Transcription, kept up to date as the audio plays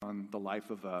the life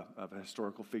of a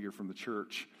historical figure from the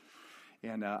church.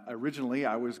 And originally,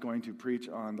 I was going to preach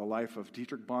on the life of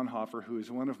Dietrich Bonhoeffer, who is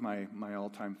one of my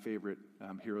all-time favorite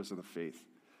heroes of the faith.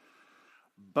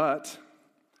 But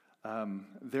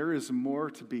there is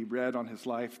more to be read on his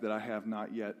life that I have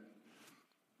not yet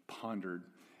pondered.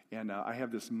 And I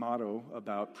have this motto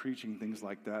about preaching things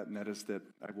like that, and that is that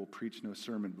I will preach no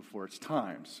sermon before it's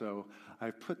time. So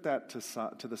I've put that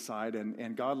to the side,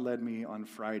 and God led me on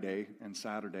Friday and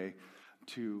Saturday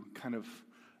to kind of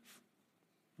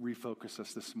refocus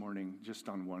us this morning just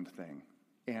on one thing,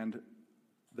 and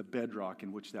the bedrock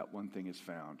in which that one thing is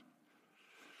found.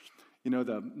 You know,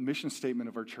 the mission statement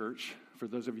of our church, for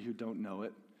those of you who don't know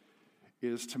it,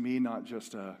 is to me not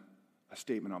just a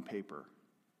statement on paper.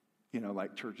 You know,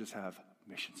 like churches have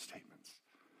mission statements.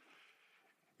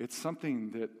 It's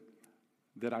something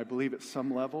that I believe at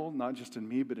some level, not just in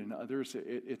me, but in others,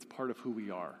 it's part of who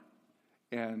we are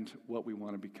and what we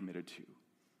want to be committed to.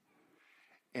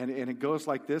 And it goes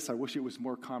like this. I wish it was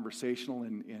more conversational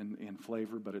in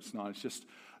flavor, but it's not. It's just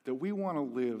that we want to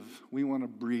live, we want to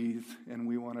breathe, and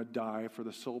we want to die for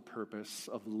the sole purpose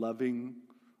of loving,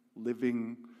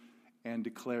 living, and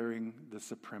declaring the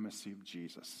supremacy of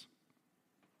Jesus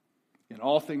in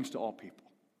all things to all people.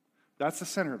 That's the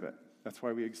center of it. That's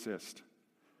why we exist.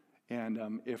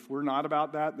 And if we're not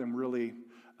about that, then really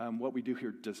what we do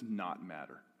here does not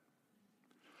matter.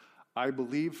 I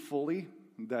believe fully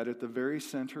that at the very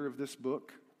center of this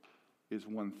book is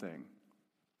one thing: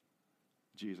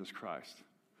 Jesus Christ.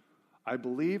 I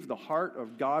believe the heart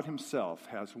of God himself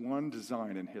has one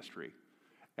design in history,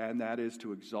 and that is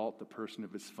to exalt the person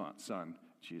of his Son,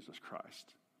 Jesus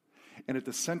Christ. And at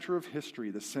the center of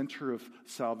history, the center of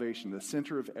salvation, the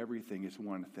center of everything is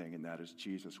one thing, and that is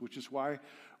Jesus, which is why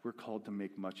we're called to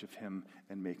make much of him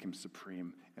and make him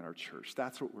supreme in our church.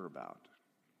 That's what we're about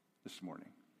this morning.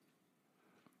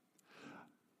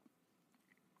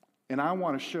 And I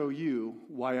want to show you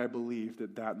why I believe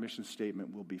that mission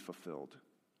statement will be fulfilled.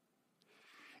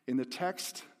 In the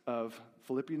text of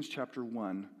Philippians chapter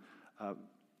 1,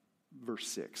 verse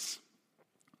 6.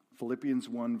 Philippians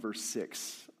 1, verse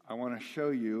 6. I want to show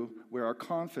you where our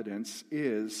confidence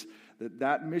is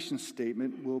that mission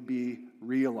statement will be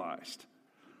realized.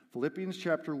 Philippians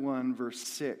chapter 1, verse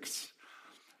 6.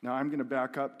 Now I'm going to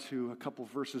back up to a couple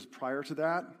verses prior to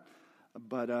that.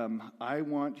 But I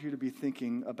want you to be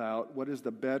thinking about what is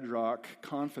the bedrock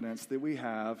confidence that we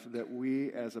have that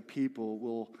we as a people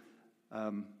will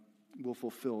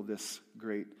fulfill this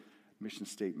great mission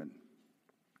statement.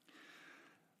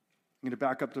 I'm going to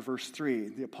back up to verse 3.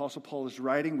 The Apostle Paul is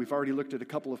writing. We've already looked at a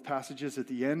couple of passages at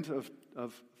the end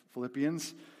of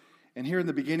Philippians. And here in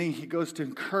the beginning, he goes to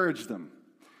encourage them.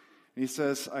 And he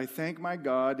says, I thank my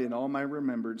God in all my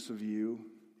remembrance of you,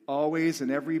 always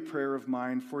in every prayer of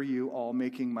mine for you all,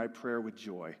 making my prayer with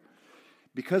joy,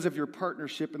 because of your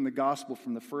partnership in the gospel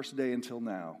from the first day until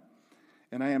now.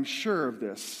 And I am sure of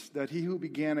this, that he who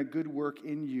began a good work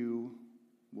in you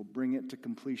will bring it to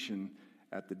completion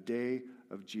at the day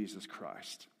of Jesus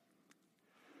Christ.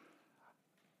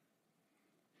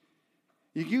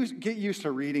 You get used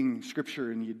to reading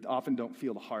Scripture and you often don't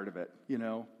feel the heart of it, you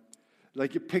know.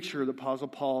 Like you picture the Apostle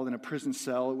Paul in a prison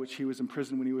cell, which he was in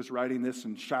prison when he was writing this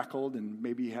and shackled, and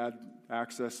maybe he had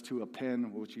access to a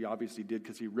pen, which he obviously did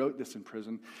because he wrote this in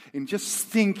prison, and just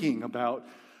thinking about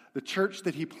the church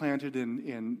that he planted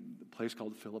in a place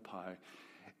called Philippi,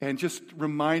 and just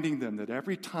reminding them that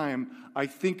every time I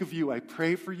think of you, I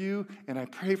pray for you, and I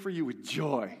pray for you with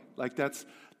joy. Like that's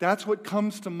what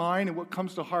comes to mind and what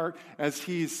comes to heart as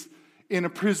he's in a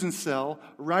prison cell,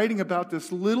 writing about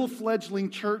this little fledgling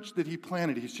church that he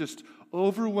planted. He's just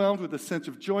overwhelmed with a sense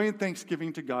of joy and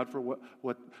thanksgiving to God for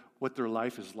what their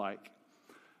life is like.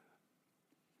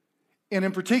 And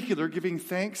in particular, giving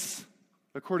thanks,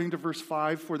 according to verse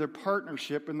 5, for their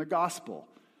partnership in the gospel.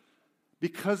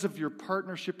 Because of your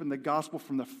partnership in the gospel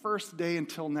from the first day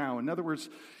until now. In other words,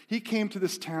 he came to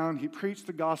this town, he preached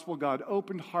the gospel, God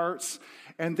opened hearts,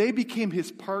 and they became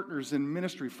his partners in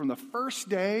ministry from the first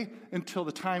day until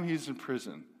the time he was in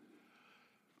prison.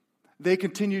 They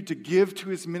continued to give to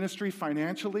his ministry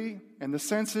financially, and the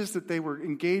sense is that they were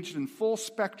engaged in full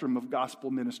spectrum of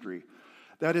gospel ministry.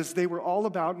 That is, they were all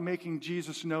about making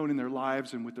Jesus known in their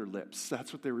lives and with their lips.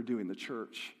 That's what they were doing, the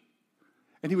church.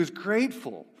 And he was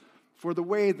grateful for the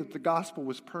way that the gospel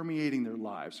was permeating their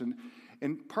lives. And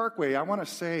in Parkway, I want to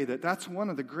say that that's one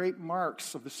of the great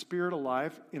marks of the Spirit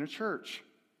alive in a church,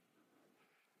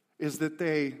 is that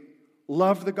they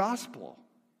love the gospel.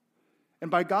 And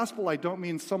by gospel, I don't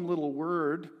mean some little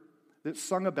word that's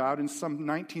sung about in some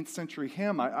 19th century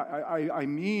hymn. I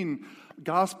mean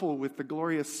gospel with the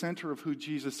glorious center of who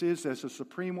Jesus is as a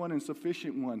supreme one and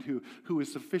sufficient one who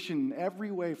is sufficient in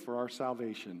every way for our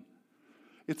salvation.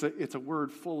 It's a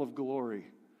word full of glory.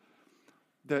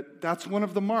 That's one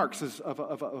of the marks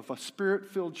of a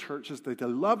spirit-filled church is that they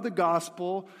love the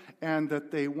gospel and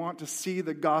that they want to see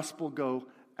the gospel go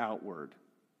outward.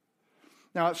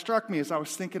 Now, it struck me as I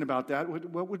was thinking about that,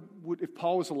 what would if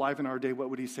Paul was alive in our day, what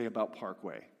would he say about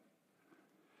Parkway?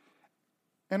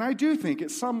 And I do think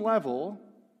at some level,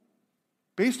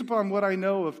 based upon what I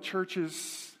know of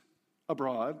churches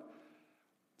abroad,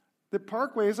 that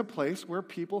Parkway is a place where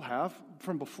people have,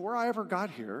 from before I ever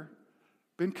got here,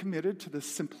 been committed to the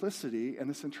simplicity and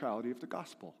the centrality of the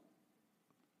gospel.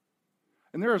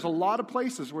 And there's a lot of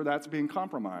places where that's being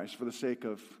compromised for the sake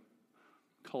of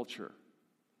culture.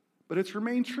 But it's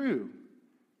remained true.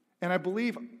 And I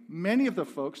believe many of the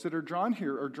folks that are drawn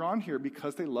here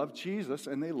because they love Jesus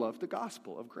and they love the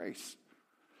gospel of grace.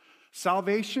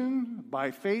 Salvation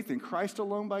by faith in Christ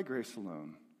alone, by grace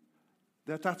alone.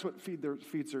 That's what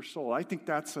feeds their soul. I think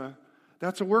that's a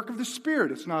work of the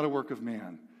Spirit. It's not a work of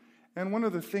man. And one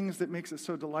of the things that makes it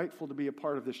so delightful to be a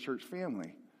part of this church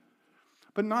family.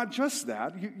 But not just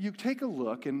that. You take a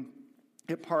look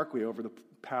at Parkway over the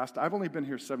past, I've only been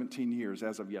here 17 years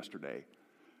as of yesterday.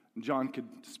 John could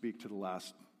speak to the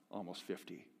last almost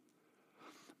 50.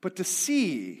 But to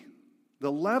see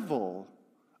the level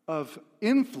of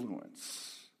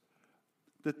influence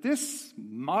that this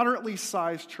moderately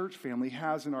sized church family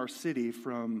has in our city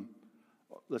from,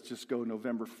 let's just go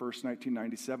November 1st,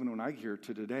 1997, when I get here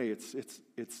to today,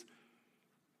 it's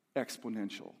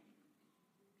exponential.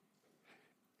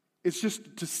 It's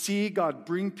just to see God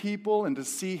bring people and to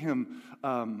see Him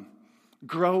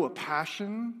grow a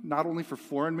passion, not only for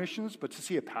foreign missions, but to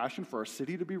see a passion for our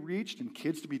city to be reached and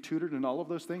kids to be tutored and all of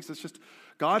those things. It's just,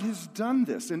 God has done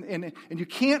this. And you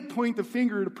can't point the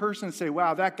finger at a person and say,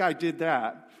 wow, that guy did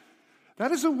that.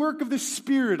 That is a work of the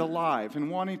Spirit alive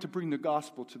and wanting to bring the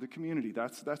gospel to the community.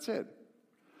 That's it.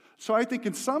 So I think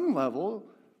in some level,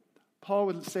 Paul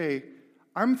would say,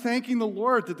 I'm thanking the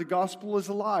Lord that the gospel is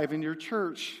alive in your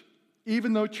church,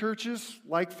 even though churches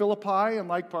like Philippi and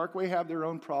like Parkway have their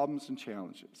own problems and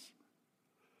challenges.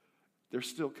 They're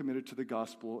still committed to the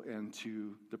gospel and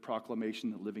to the proclamation,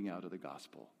 the living out of the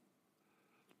gospel.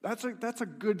 That's a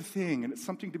good thing, and it's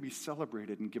something to be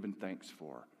celebrated and given thanks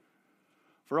for.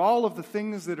 For all of the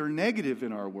things that are negative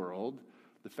in our world,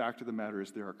 the fact of the matter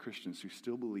is there are Christians who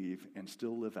still believe and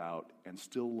still live out and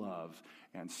still love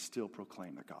and still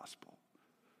proclaim the gospel.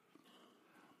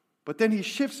 But then he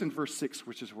shifts in verse 6,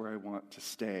 which is where I want to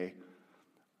stay,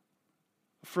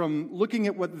 from looking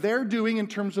at what they're doing in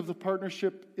terms of the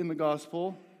partnership in the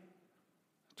gospel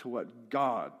to what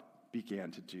God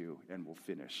began to do and will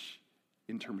finish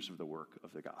in terms of the work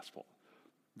of the gospel.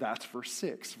 That's verse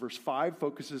 6. Verse 5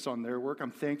 focuses on their work.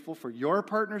 I'm thankful for your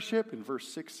partnership. In verse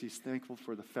 6, he's thankful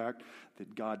for the fact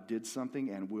that God did something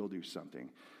and will do something.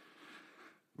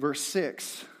 Verse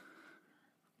 6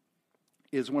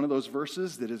 is one of those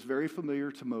verses that is very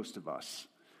familiar to most of us.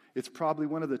 It's probably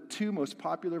one of the two most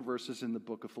popular verses in the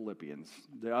book of Philippians.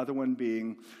 The other one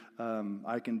being,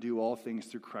 I can do all things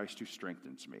through Christ who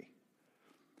strengthens me.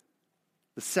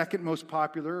 The second most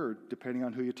popular, or depending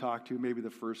on who you talk to, maybe the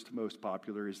first most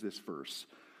popular is this verse,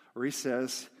 where he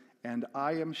says, and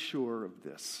I am sure of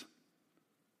this.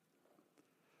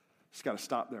 Just got to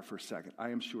stop there for a second. I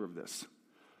am sure of this.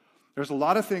 There's a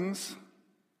lot of things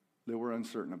that we're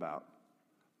uncertain about.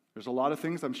 There's a lot of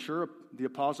things I'm sure the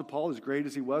Apostle Paul, as great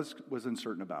as he was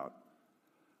uncertain about.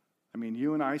 I mean,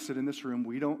 you and I sit in this room,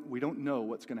 we don't know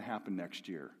what's going to happen next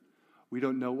year. We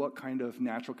don't know what kind of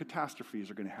natural catastrophes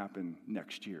are going to happen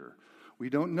next year. We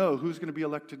don't know who's going to be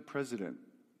elected president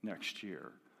next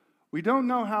year. We don't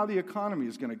know how the economy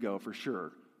is going to go for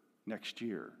sure next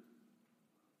year.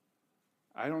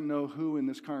 I don't know who in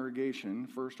this congregation,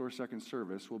 first or second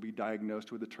service, will be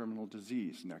diagnosed with a terminal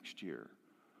disease next year,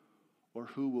 or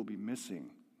who will be missing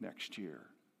next year.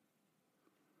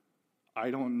 I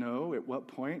don't know at what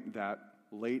point that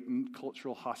latent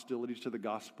cultural hostility to the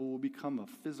gospel will become a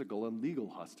physical and legal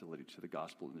hostility to the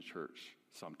gospel in the church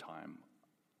sometime.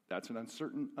 That's an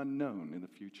uncertain unknown in the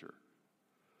future.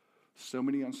 So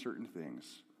many uncertain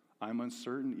things. I'm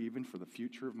uncertain even for the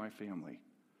future of my family.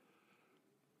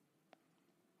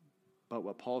 But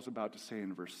what Paul's about to say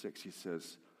in verse 6, he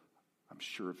says, I'm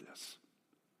sure of this.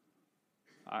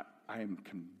 I am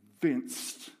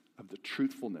convinced of the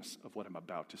truthfulness of what I'm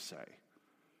about to say.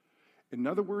 In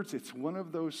other words, it's one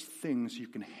of those things you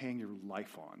can hang your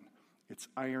life on. It's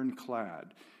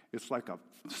ironclad. It's like a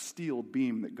steel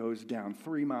beam that goes down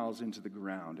 3 miles into the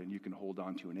ground and you can hold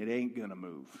on to, and it ain't going to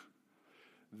move.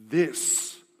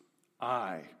 This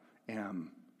I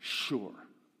am sure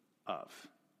of.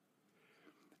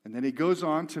 And then he goes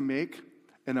on to make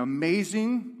an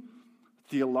amazing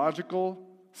theological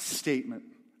statement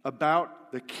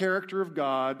about the character of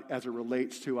God as it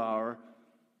relates to our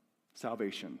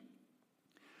salvation.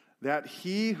 That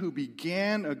he who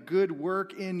began a good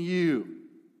work in you.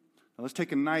 Now let's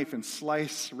take a knife and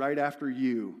slice right after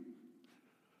you.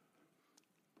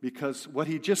 Because what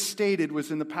he just stated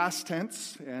was in the past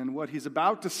tense, and what he's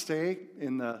about to say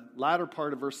in the latter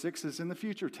part of verse 6 is in the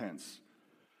future tense.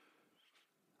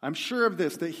 I'm sure of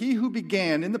this, that he who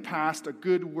began in the past a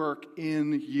good work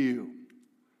in you.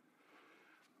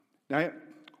 Now,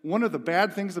 one of the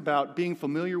bad things about being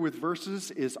familiar with verses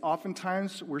is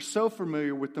oftentimes we're so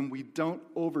familiar with them we don't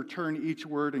overturn each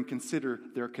word and consider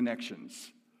their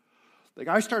connections. Like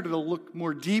I started to look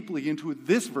more deeply into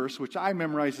this verse, which I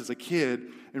memorized as a kid,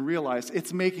 and realized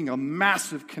it's making a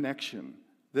massive connection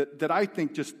that I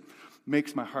think just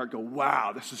makes my heart go,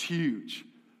 wow, this is huge.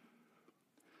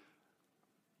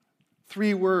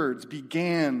 3 words,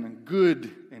 began, good,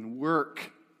 and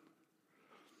work.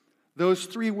 Those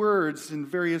 3 words in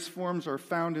various forms are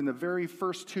found in the very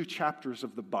first 2 chapters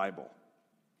of the Bible.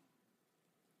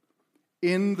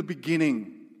 In the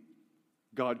beginning,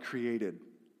 God created.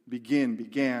 Begin,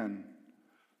 began.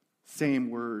 Same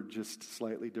word, just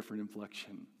slightly different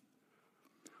inflection.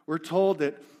 We're told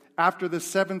that after the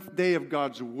 7th day of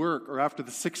God's work, or after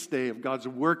the 6th day of God's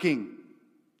working,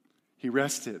 he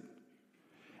rested.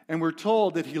 And we're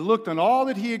told that he looked on all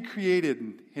that he had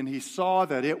created and he saw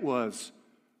that it was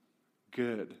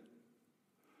good.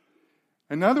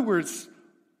 In other words,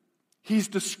 he's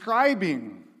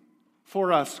describing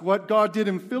for us what God did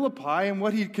in Philippi and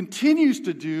what he continues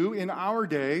to do in our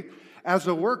day as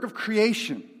a work of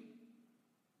creation.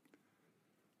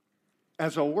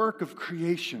 As a work of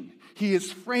creation. He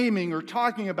is framing or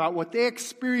talking about what they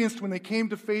experienced when they came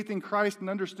to faith in Christ and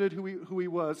understood who he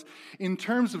was. In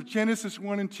terms of Genesis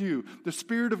 1 and 2, the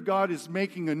Spirit of God is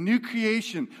making a new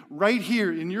creation right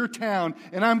here in your town,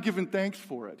 and I'm giving thanks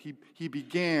for it. He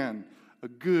began a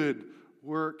good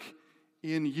work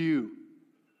in you.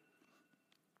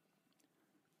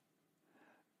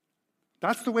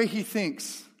 That's the way he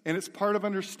thinks. And it's part of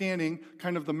understanding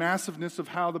kind of the massiveness of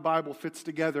how the Bible fits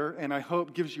together, and I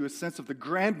hope gives you a sense of the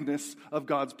grandness of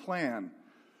God's plan.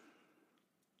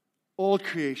 Old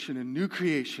creation and new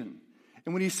creation.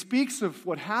 And when he speaks of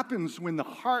what happens when the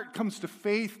heart comes to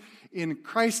faith in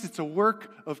Christ, it's a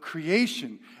work of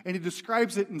creation. And he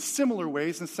describes it in similar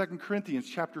ways in 2 Corinthians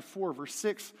chapter 4, verse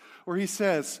 6, where he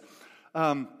says,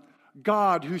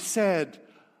 God who said,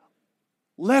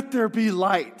 "Let there be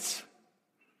light,"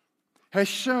 has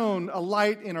shown a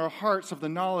light in our hearts of the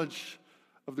knowledge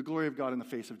of the glory of God in the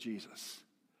face of Jesus.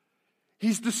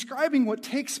 He's describing what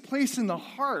takes place in the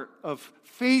heart of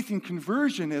faith and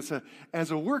conversion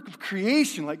as a work of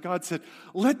creation. Like God said,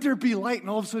 "Let there be light." And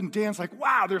all of a sudden Dan's like,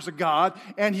 wow, there's a God.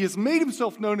 And he has made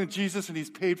himself known in Jesus and he's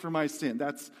paid for my sin.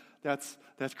 That's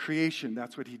creation.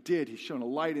 That's what he did. He's shown a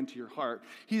light into your heart.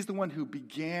 He's the one who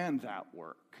began that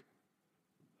work.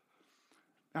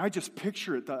 And I just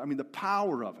picture it, the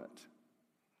power of it.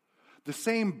 The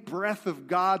same breath of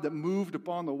God that moved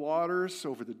upon the waters,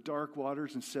 over the dark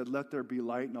waters, and said, "Let there be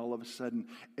light," and all of a sudden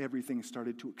everything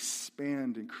started to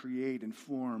expand and create and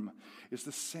form, is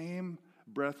the same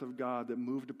breath of God that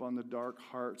moved upon the dark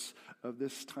hearts of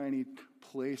this tiny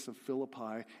place of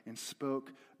Philippi and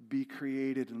spoke, "Be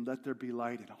created and let there be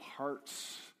light," and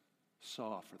hearts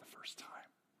saw for the first time.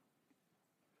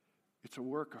 It's a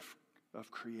work of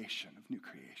creation, of new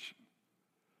creation.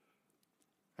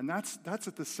 And that's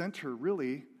at the center,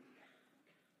 really,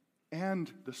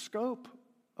 and the scope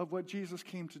of what Jesus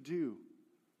came to do.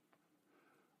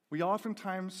 We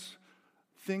oftentimes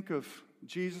think of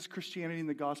Jesus, Christianity, and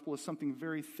the gospel as something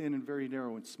very thin and very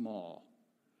narrow and small.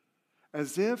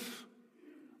 As if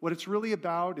what it's really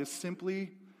about is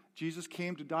simply Jesus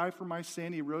came to die for my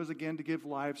sin, he rose again to give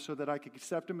life so that I could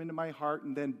accept him into my heart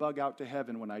and then bug out to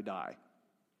heaven when I die.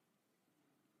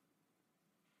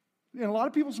 In a lot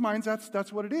of people's minds,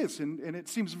 that's what it is, and it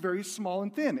seems very small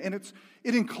and thin. And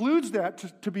it includes that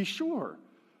to be sure.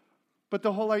 But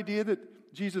the whole idea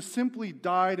that Jesus simply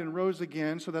died and rose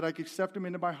again so that I could accept him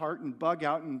into my heart and bug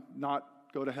out and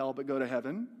not go to hell but go to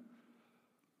heaven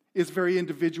is very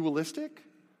individualistic,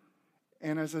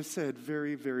 and as I said,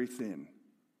 very, very thin.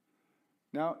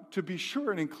 Now, to be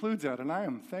sure, it includes that, and I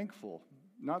am thankful,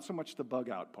 not so much the bug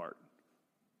out part.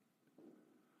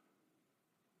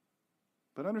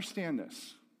 But understand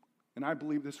this, and I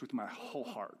believe this with my whole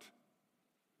heart.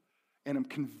 And I'm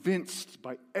convinced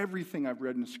by everything I've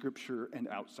read in Scripture and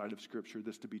outside of Scripture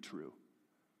this to be true.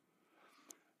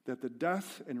 That the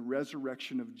death and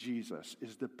resurrection of Jesus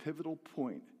is the pivotal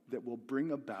point that will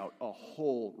bring about a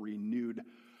whole renewed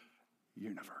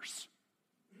universe.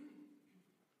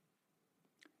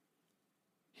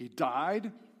 He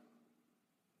died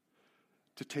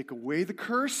to take away the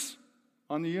curse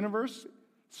on the universe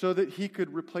so that he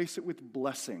could replace it with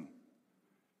blessing.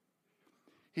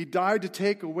 He died to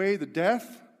take away the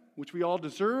death, which we all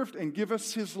deserved, and give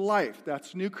us his life.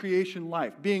 That's new creation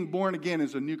life. Being born again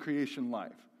is a new creation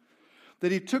life.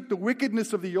 That he took the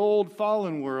wickedness of the old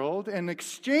fallen world and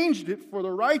exchanged it for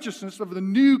the righteousness of the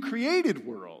new created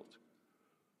world.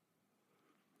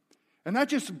 And that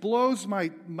just blows my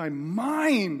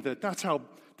mind that's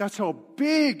how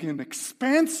big and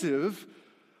expansive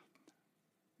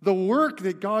the work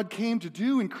that God came to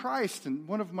do in Christ. And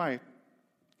one of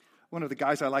the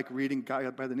guys I like reading, a guy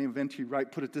by the name of N.T.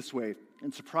 Wright, put it this way,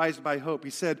 in Surprised by Hope.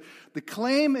 He said, the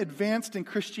claim advanced in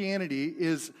Christianity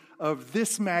is of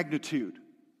this magnitude.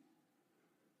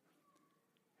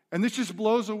 And this just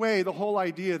blows away the whole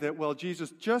idea that, well,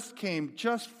 Jesus just came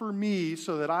just for me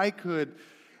so that I could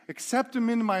accept him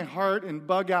into my heart and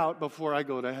bug out before I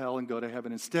go to hell and go to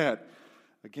heaven instead.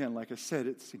 Again, like I said,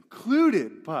 it's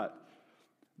included, but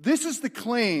this is the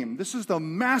claim, this is the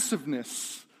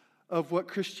massiveness of what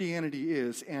Christianity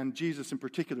is, and Jesus in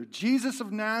particular. Jesus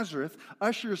of Nazareth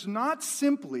ushers not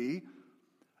simply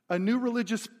a new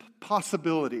religious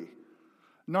possibility,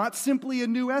 not simply a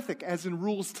new ethic, as in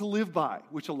rules to live by,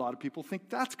 which a lot of people think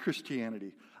that's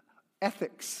Christianity,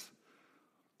 ethics,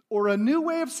 or a new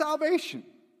way of salvation.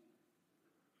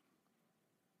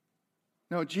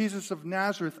 No, Jesus of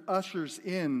Nazareth ushers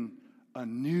in a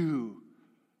new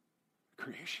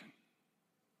creation.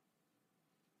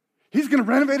 He's going to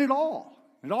renovate it all.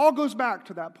 It all goes back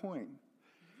to that point.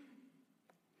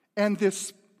 And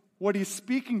this, what he's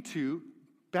speaking to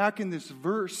back in this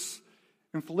verse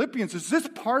in Philippians, is this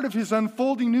part of his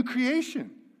unfolding new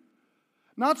creation.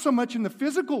 Not so much in the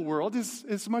physical world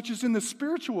as much as in the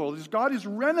spiritual world, as God is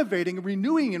renovating,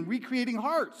 renewing, and recreating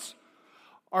hearts.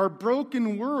 Our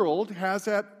broken world has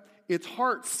at its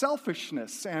heart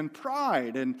selfishness and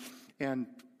pride and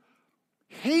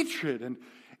hatred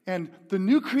and the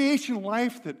new creation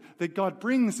life that God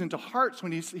brings into hearts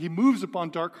when he moves upon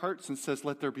dark hearts and says,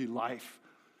 let there be life.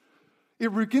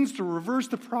 It begins to reverse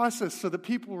the process so that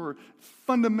people who are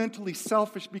fundamentally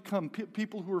selfish become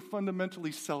people who are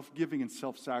fundamentally self-giving and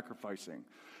self-sacrificing.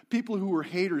 People who are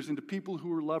haters into people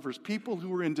who are lovers. People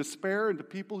who are in despair into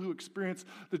people who experience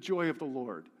the joy of the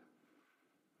Lord.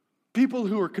 People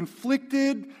who are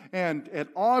conflicted and at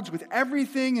odds with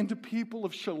everything into people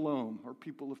of shalom, or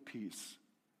people of peace.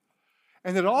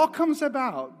 And it all comes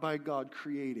about by God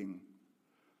creating.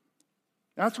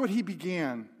 That's what he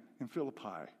began in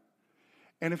Philippi.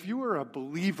 And if you are a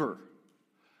believer,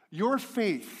 your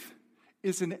faith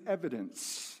is an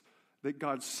evidence that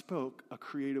God spoke a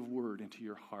creative word into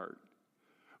your heart.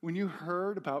 When you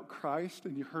heard about Christ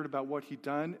and you heard about what he'd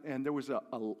done and there was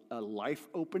a life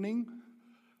opening,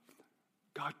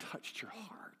 God touched your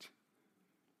heart.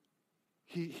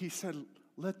 He said,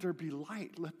 let there be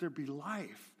light, let there be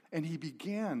life. And he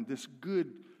began this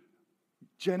good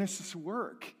Genesis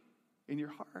work in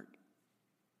your heart.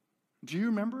 Do you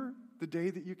remember the day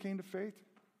that you came to faith?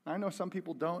 I know some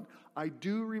people don't. I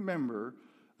do remember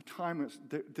the time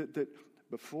that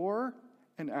before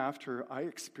and after I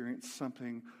experienced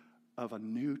something of a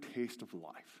new taste of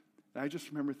life. And I just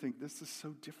remember thinking, this is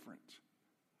so different.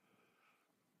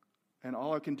 And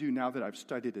all I can do now that I've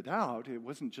studied it out, it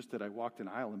wasn't just that I walked an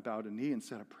aisle and bowed a knee and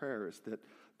said a prayer, is that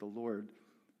the Lord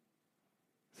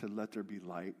said, let there be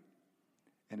light.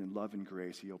 And in love and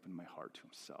grace, he opened my heart to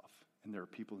himself. And there are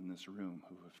people in this room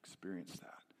who have experienced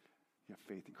that. You have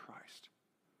faith in Christ.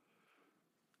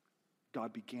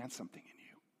 God began something in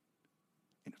you.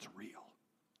 And it's real.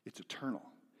 It's eternal.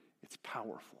 It's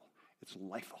powerful. It's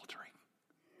life-altering.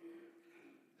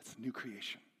 It's a new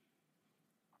creation.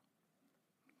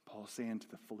 Paul's saying to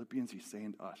the Philippians, he's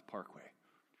saying to us, Parkway,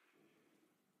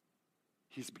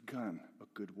 he's begun a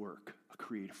good work, a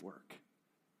creative work.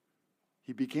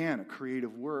 He began a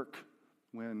creative work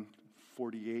when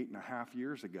 48 and a half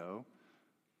years ago,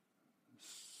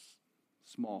 a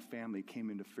small family came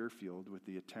into Fairfield with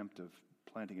the attempt of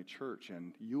planting a church,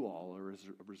 and you all are as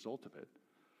a result of it.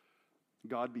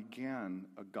 God began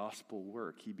a gospel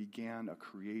work. He began a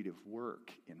creative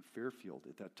work in Fairfield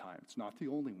at that time. It's not the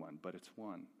only one, but it's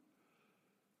one.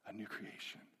 A new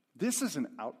creation. This is an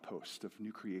outpost of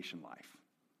new creation life.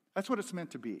 That's what it's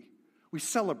meant to be. We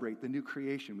celebrate the new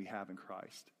creation we have in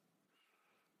Christ.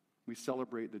 We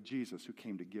celebrate the Jesus who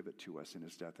came to give it to us in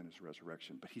his death and his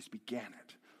resurrection, but he's began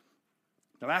it.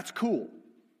 Now that's cool.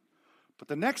 But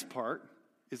the next part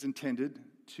is intended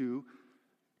to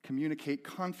communicate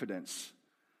confidence.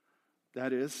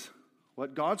 That is,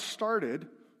 what God started,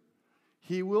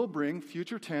 he will bring,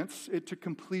 future tense, it to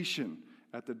completion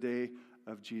at the day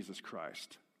of Jesus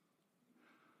Christ.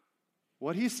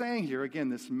 What he's saying here, again,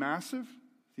 this massive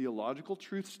theological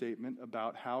truth statement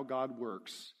about how God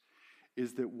works,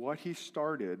 is that what he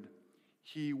started,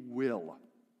 he will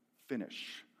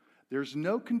finish. There's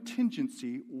no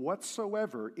contingency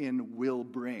whatsoever in will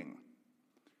bring.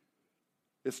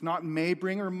 It's not may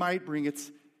bring or might bring. It's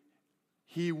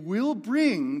he will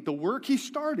bring the work he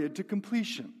started to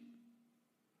completion.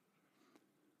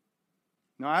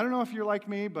 Now, I don't know if you're like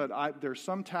me, but there's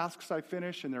some tasks I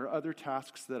finish and there are other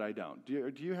tasks that I don't.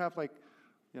 Do you have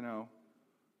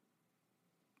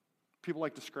people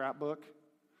like to scrapbook?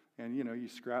 And, you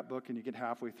scrapbook and you get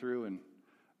halfway through and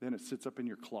then it sits up in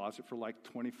your closet for like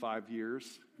 25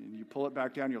 years. And you pull it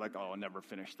back down, you're like, oh, I'll never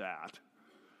finish that.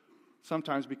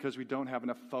 Sometimes because we don't have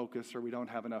enough focus or we don't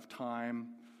have enough time.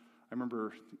 I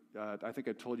remember, I think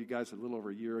I told you guys a little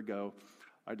over a year ago,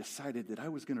 I decided that I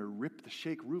was going to rip the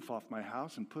shake roof off my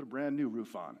house and put a brand new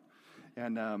roof on.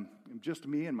 And just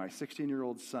me and my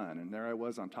 16-year-old son. And there I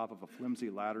was on top of a flimsy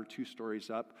ladder, 2 stories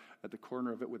up, at the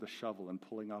corner of it with a shovel and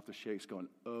pulling off the shakes going,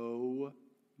 oh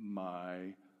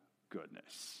my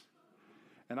goodness.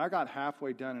 And I got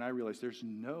halfway done and I realized there's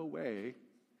no way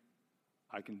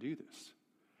I can do this.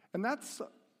 And that's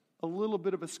a little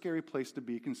bit of a scary place to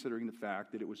be considering the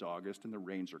fact that it was August and the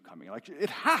rains are coming. Like, it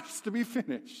has to be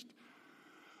finished.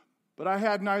 But I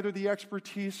had neither the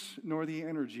expertise nor the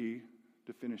energy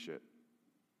to finish it.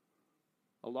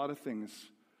 A lot of things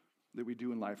that we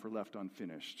do in life are left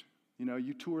unfinished.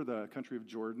 You tour the country of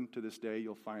Jordan to this day,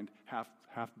 you'll find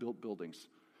half-built buildings.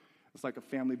 It's like a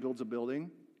family builds a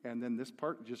building, and then this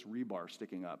part, just rebar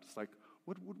sticking up. It's like,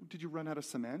 what did you run out of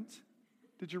cement?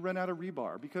 Did you run out of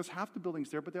rebar? Because half the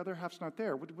building's there, but the other half's not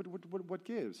there. What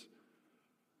gives?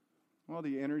 Well,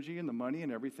 the energy and the money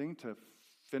and everything to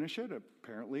finish it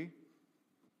apparently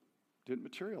didn't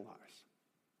materialize.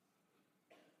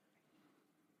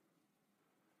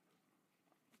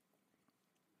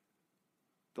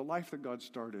 The life that God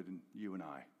started in you and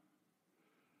I,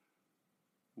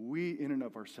 we in and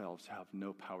of ourselves have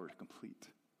no power to complete.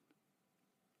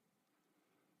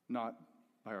 Not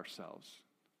by ourselves.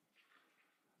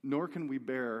 Nor can we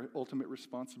bear ultimate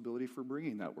responsibility for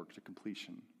bringing that work to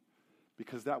completion,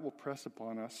 because that will press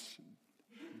upon us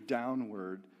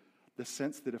downward the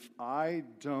sense that if I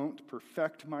don't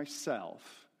perfect myself,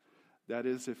 that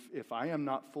is, if I am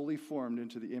not fully formed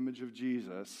into the image of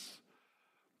Jesus,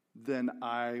 then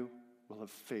I will have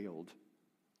failed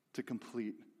to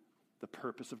complete the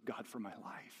purpose of God for my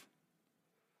life.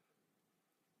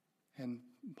 And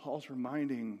Paul's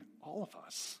reminding all of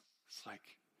us, it's like,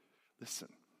 listen,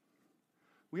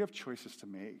 we have choices to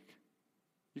make.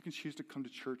 You can choose to come to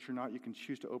church or not. You can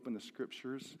choose to open the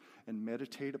scriptures and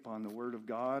meditate upon the Word of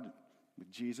God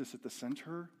with Jesus at the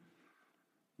center.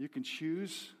 You can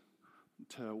choose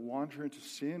to wander into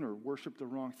sin or worship the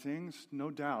wrong things.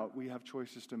 No doubt we have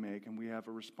choices to make and we have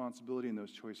a responsibility in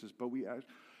those choices, but we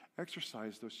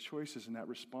exercise those choices and that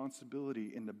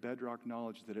responsibility in the bedrock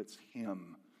knowledge that it's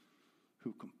Him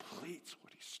who completes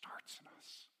what He starts in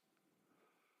us.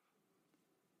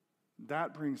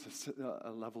 That brings us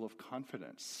a level of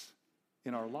confidence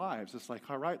in our lives. It's like,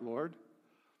 all right, Lord,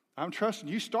 I'm trusting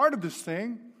you started this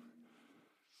thing.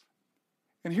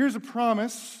 And here's a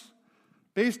promise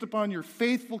based upon your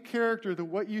faithful character that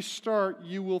what you start,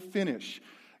 you will finish.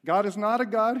 God is not a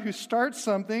God who starts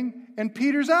something and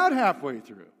peters out halfway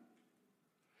through.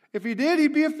 If He did,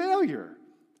 He'd be a failure.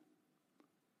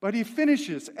 But He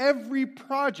finishes every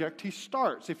project He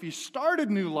starts. If He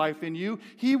started new life in you,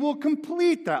 He will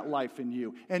complete that life in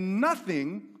you. And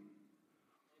nothing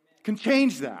can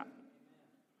change that.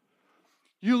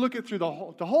 You look at through the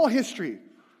whole history.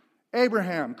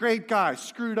 Abraham, great guy,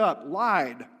 screwed up,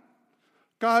 lied.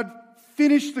 God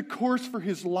finished the course for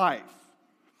his life.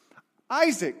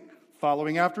 Isaac,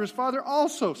 following after his father,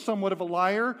 also somewhat of a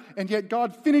liar, and yet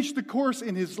God finished the course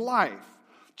in his life.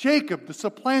 Jacob, the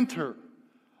supplanter,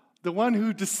 the one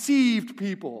who deceived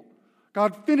people.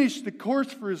 God finished the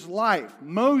course for his life.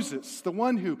 Moses, the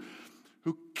one who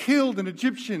killed an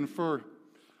Egyptian for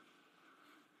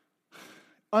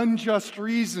unjust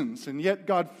reasons, and yet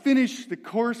God finished the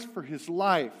course for his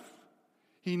life.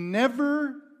 He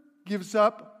never gives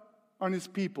up on His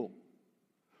people.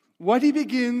 What He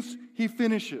begins, He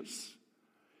finishes.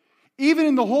 Even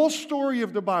in the whole story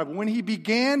of the Bible, when he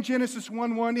began Genesis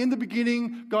 1:1, in the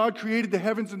beginning, God created the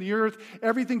heavens and the earth.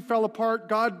 Everything fell apart.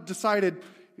 God decided,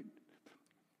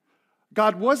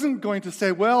 God wasn't going to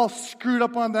say, well, screwed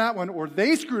up on that one, or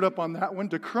they screwed up on that one,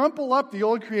 to crumple up the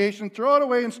old creation, throw it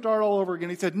away, and start all over again.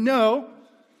 He said, no,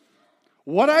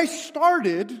 what I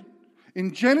started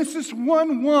in Genesis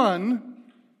 1:1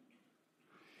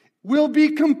 will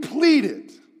be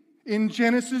completed in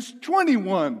Genesis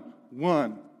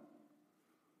 21:1.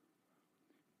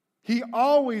 He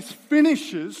always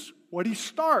finishes what he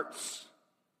starts.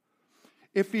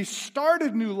 If he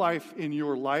started new life in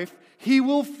your life, he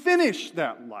will finish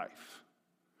that life.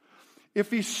 If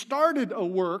he started a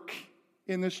work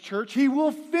in this church, he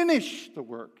will finish the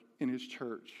work in his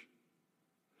church.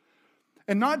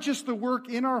 And not just the work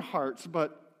in our hearts,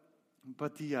 but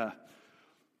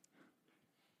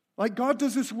like God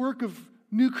does this work of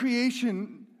new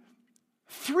creation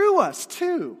through us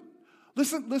too.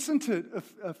 Listen to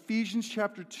Ephesians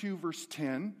chapter 2, verse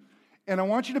 10. And I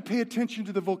want you to pay attention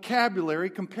to the vocabulary.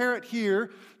 Compare it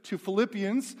here to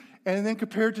Philippians, and then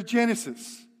compare it to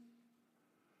Genesis.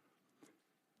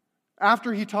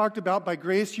 After he talked about, by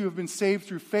grace you have been saved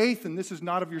through faith, and this is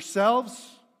not of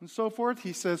yourselves, and so forth,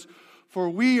 he says, for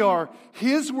we are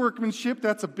his workmanship.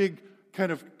 That's a big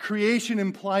kind of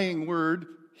creation-implying word.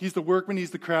 He's the workman,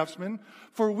 he's the craftsman.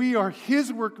 For we are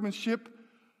his workmanship,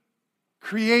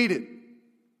 created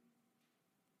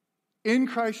in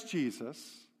Christ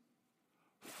Jesus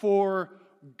for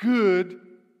good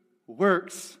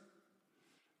works.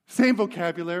 Same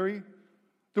vocabulary.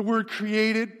 The word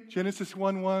created, Genesis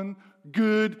 1:1,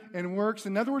 good and works.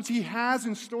 In other words, he has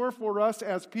in store for us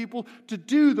as people to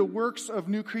do the works of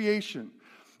new creation.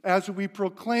 As we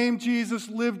proclaim Jesus,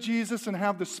 live Jesus, and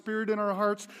have the Spirit in our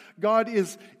hearts, God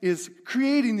is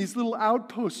creating these little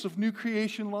outposts of new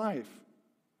creation life.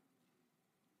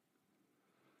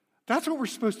 That's what we're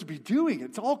supposed to be doing.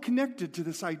 It's all connected to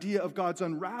this idea of God's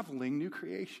unraveling new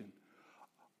creation.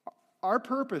 Our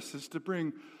purpose is to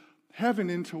bring heaven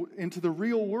into the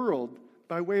real world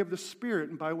by way of the Spirit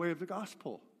and by way of the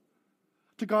gospel.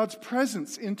 To God's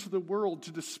presence into the world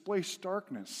to displace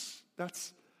darkness.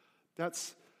 That's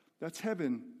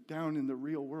heaven down in the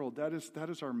real world. That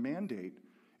is our mandate.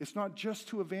 It's not just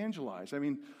to evangelize. I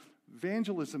mean,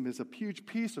 evangelism is a huge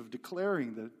piece of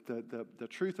declaring the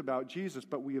truth about Jesus,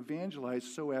 but we evangelize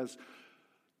so as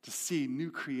to see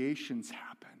new creations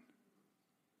happen.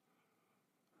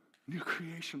 New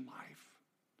creation life.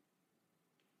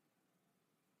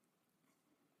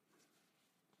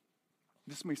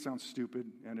 This may sound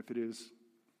stupid, and if it is,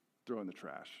 throw it in the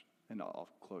trash. And I'll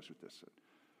close with this.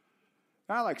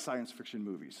 I like science fiction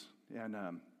movies, and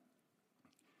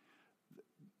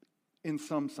in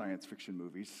some science fiction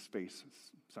movies, space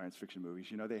science fiction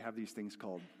movies, they have these things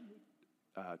called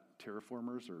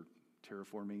terraformers or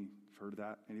terraforming. Heard of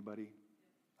that? Anybody?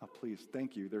 Oh, please,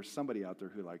 thank you. There's somebody out there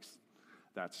who likes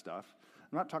that stuff.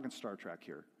 I'm not talking Star Trek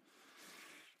here.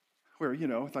 Where,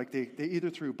 like they either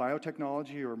through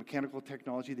biotechnology or mechanical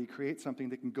technology, they create something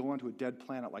that can go onto a dead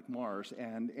planet like Mars,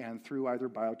 and through either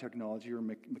biotechnology or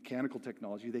mechanical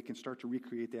technology, they can start to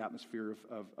recreate the atmosphere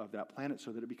of that planet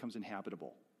so that it becomes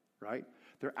inhabitable, right?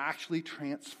 They're actually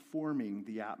transforming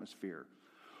the atmosphere.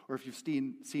 Or if you've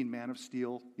seen Man of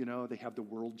Steel, they have the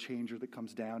world changer that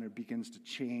comes down and begins to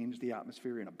change the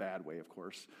atmosphere in a bad way, of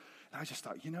course. And I just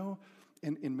thought,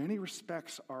 in many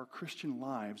respects, our Christian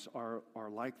lives are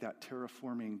like that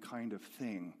terraforming kind of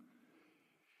thing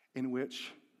in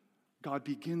which God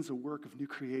begins a work of new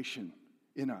creation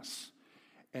in us.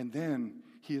 And then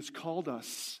he has called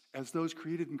us as those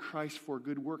created in Christ for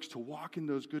good works to walk in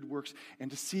those good works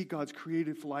and to see God's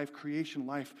creative life, creation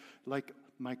life, like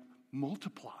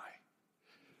multiply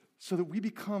so that we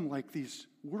become like these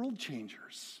world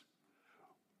changers.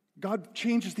 God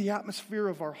changes the atmosphere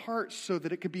of our hearts so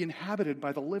that it can be inhabited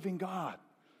by the living God.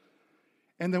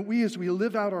 And that as we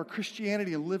live out our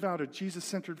Christianity and live out a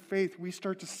Jesus-centered faith, we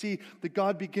start to see that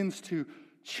God begins to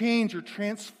change or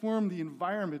transform the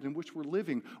environment in which we're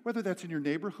living, whether that's in your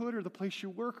neighborhood or the place you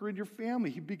work or in your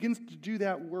family. He begins to do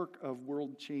that work of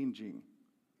world changing.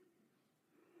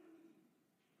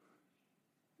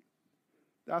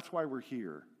 That's why we're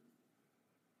here.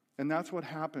 And that's what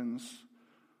happens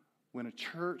when a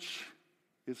church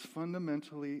is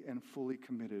fundamentally and fully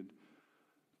committed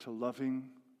to loving,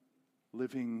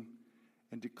 living,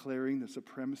 and declaring the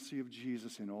supremacy of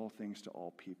Jesus in all things to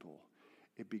all people,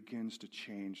 it begins to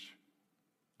change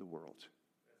the world.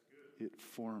 It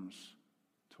forms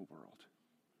the world.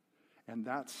 And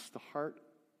that's the heart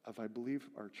of, I believe,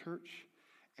 our church.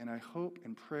 And I hope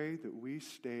and pray that we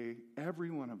stay,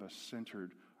 every one of us,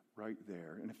 centered right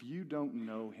there. And if you don't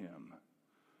know him,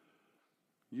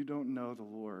 you don't know the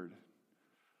Lord,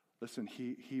 listen,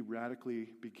 he radically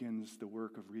begins the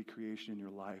work of recreation in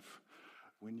your life.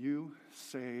 When you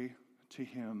say to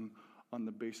him on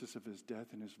the basis of his death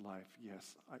and his life,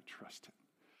 yes, I trust it.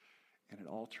 And it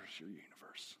alters your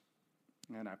universe.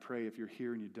 And I pray if you're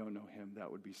here and you don't know him,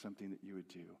 that would be something that you would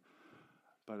do.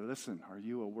 But listen, are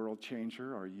you a world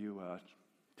changer? Are you a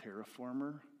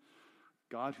terraformer?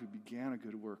 God who began a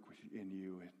good work in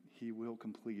you, he will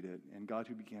complete it. And God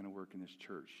who began a work in this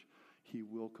church, he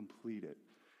will complete it.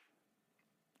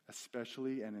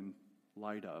 Especially and in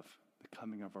light of the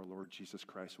coming of our Lord Jesus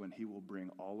Christ, when he will bring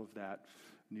all of that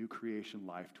new creation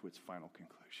life to its final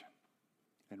conclusion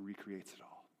and recreates it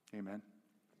all. Amen.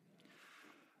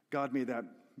 God, may that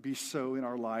be so in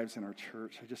our lives, in our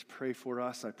church. I just pray for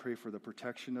us. I pray for the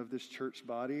protection of this church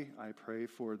body. I pray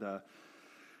for the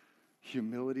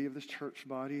humility of this church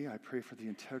body. I pray for the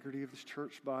integrity of this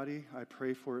church body. I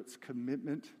pray for its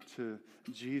commitment to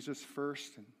Jesus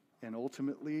first, and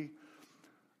ultimately,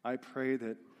 I pray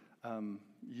that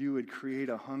you would create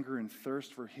a hunger and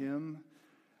thirst for him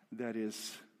that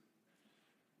is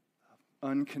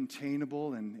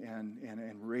uncontainable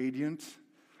and radiant.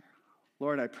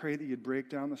 Lord, I pray that you'd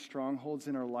break down the strongholds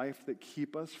in our life that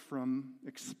keep us from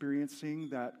experiencing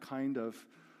that kind of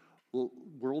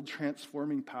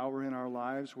world-transforming power in our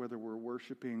lives, whether we're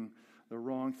worshiping the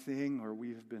wrong thing or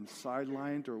we have been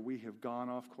sidelined or we have gone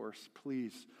off course.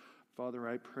 Please, Father,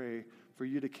 I pray for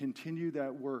you to continue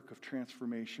that work of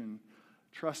transformation,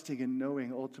 trusting and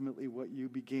knowing ultimately what you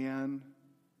began,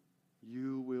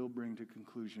 you will bring to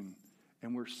conclusion.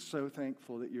 And we're so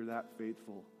thankful that you're that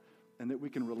faithful and that we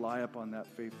can rely upon that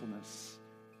faithfulness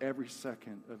every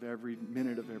second of every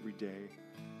minute of every day.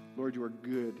 Lord, you are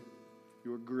good.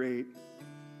 You are great.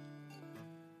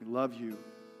 We love you.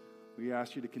 We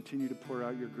ask you to continue to pour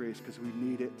out your grace because we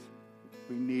need it.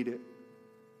 We need it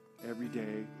every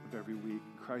day of every week.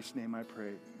 In Christ's name I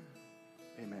pray.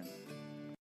 Amen.